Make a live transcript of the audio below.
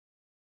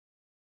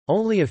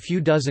Only a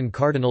few dozen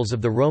cardinals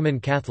of the Roman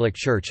Catholic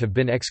Church have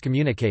been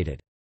excommunicated.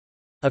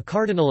 A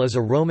cardinal is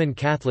a Roman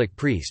Catholic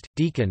priest,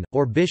 deacon,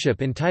 or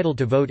bishop entitled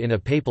to vote in a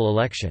papal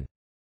election.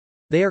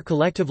 They are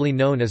collectively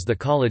known as the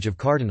College of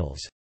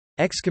Cardinals.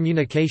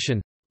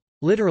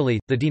 Excommunication—literally,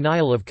 the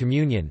denial of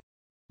communion,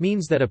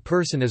 means that a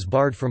person is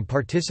barred from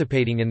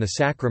participating in the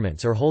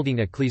sacraments or holding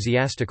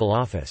ecclesiastical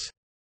office.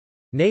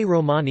 Ne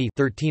Romani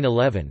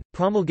 1311,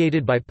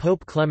 promulgated by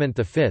Pope Clement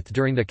V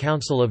during the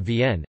Council of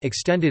Vienne,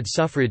 extended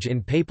suffrage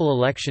in papal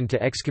election to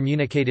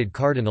excommunicated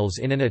cardinals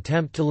in an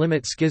attempt to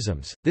limit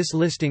schisms. This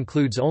list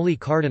includes only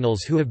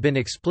cardinals who have been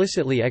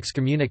explicitly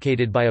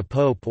excommunicated by a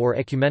pope or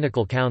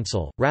ecumenical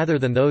council, rather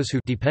than those who,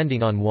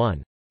 depending on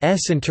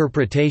one's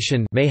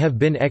interpretation, may have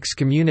been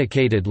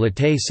excommunicated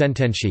latae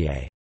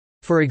sententiae.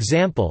 For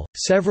example,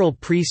 several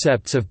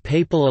precepts of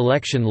papal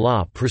election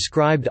law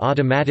prescribed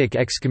automatic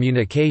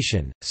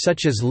excommunication,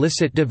 such as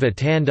licet de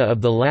vitanda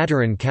of the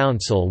Lateran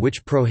Council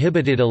which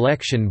prohibited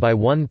election by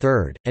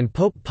 1/3, and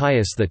Pope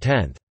Pius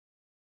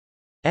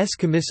X's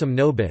commissum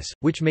nobis,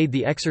 which made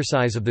the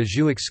exercise of the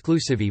jus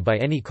exclusivi by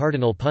any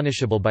cardinal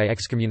punishable by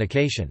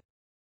excommunication.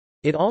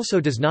 It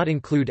also does not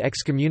include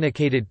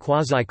excommunicated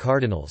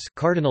quasi-cardinals,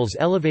 cardinals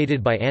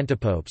elevated by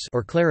antipopes,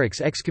 or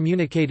clerics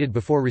excommunicated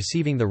before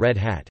receiving the red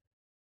hat.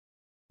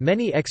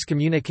 Many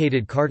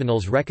excommunicated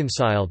cardinals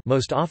reconciled,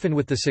 most often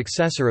with the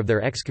successor of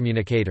their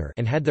excommunicator,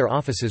 and had their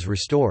offices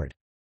restored.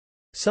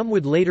 Some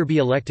would later be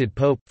elected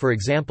pope, for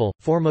example,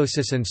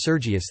 Formosus and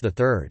Sergius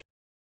III.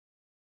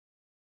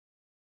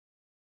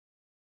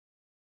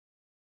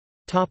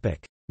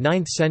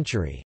 9th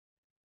century.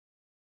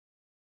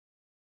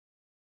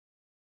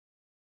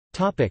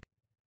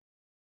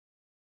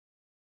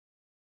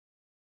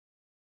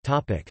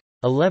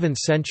 11th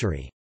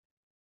century.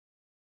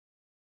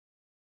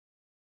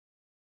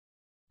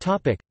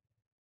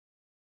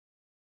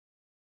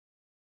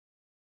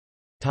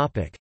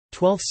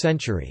 12th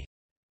century.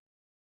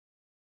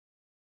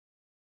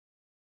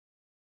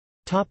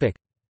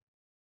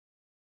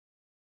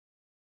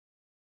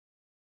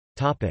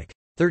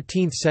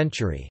 13th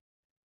century.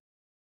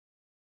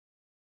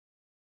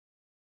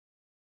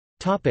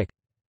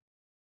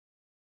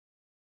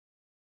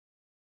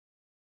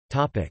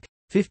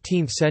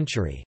 15th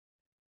century.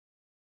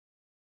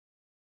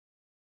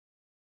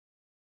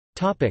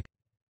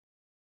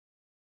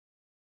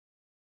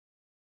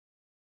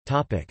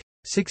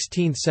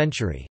 16th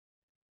century.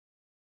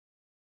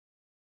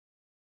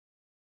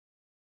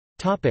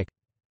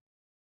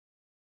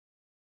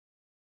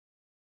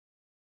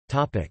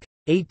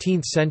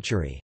 18th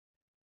century.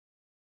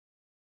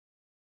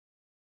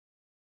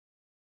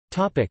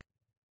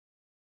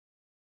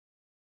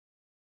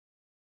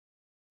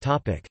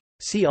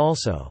 'See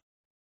also'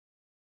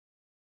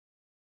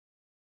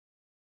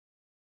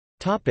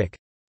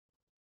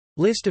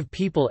 List of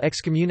people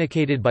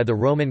excommunicated by the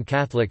Roman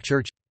Catholic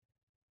Church.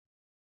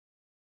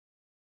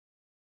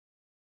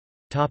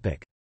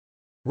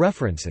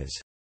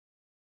 References.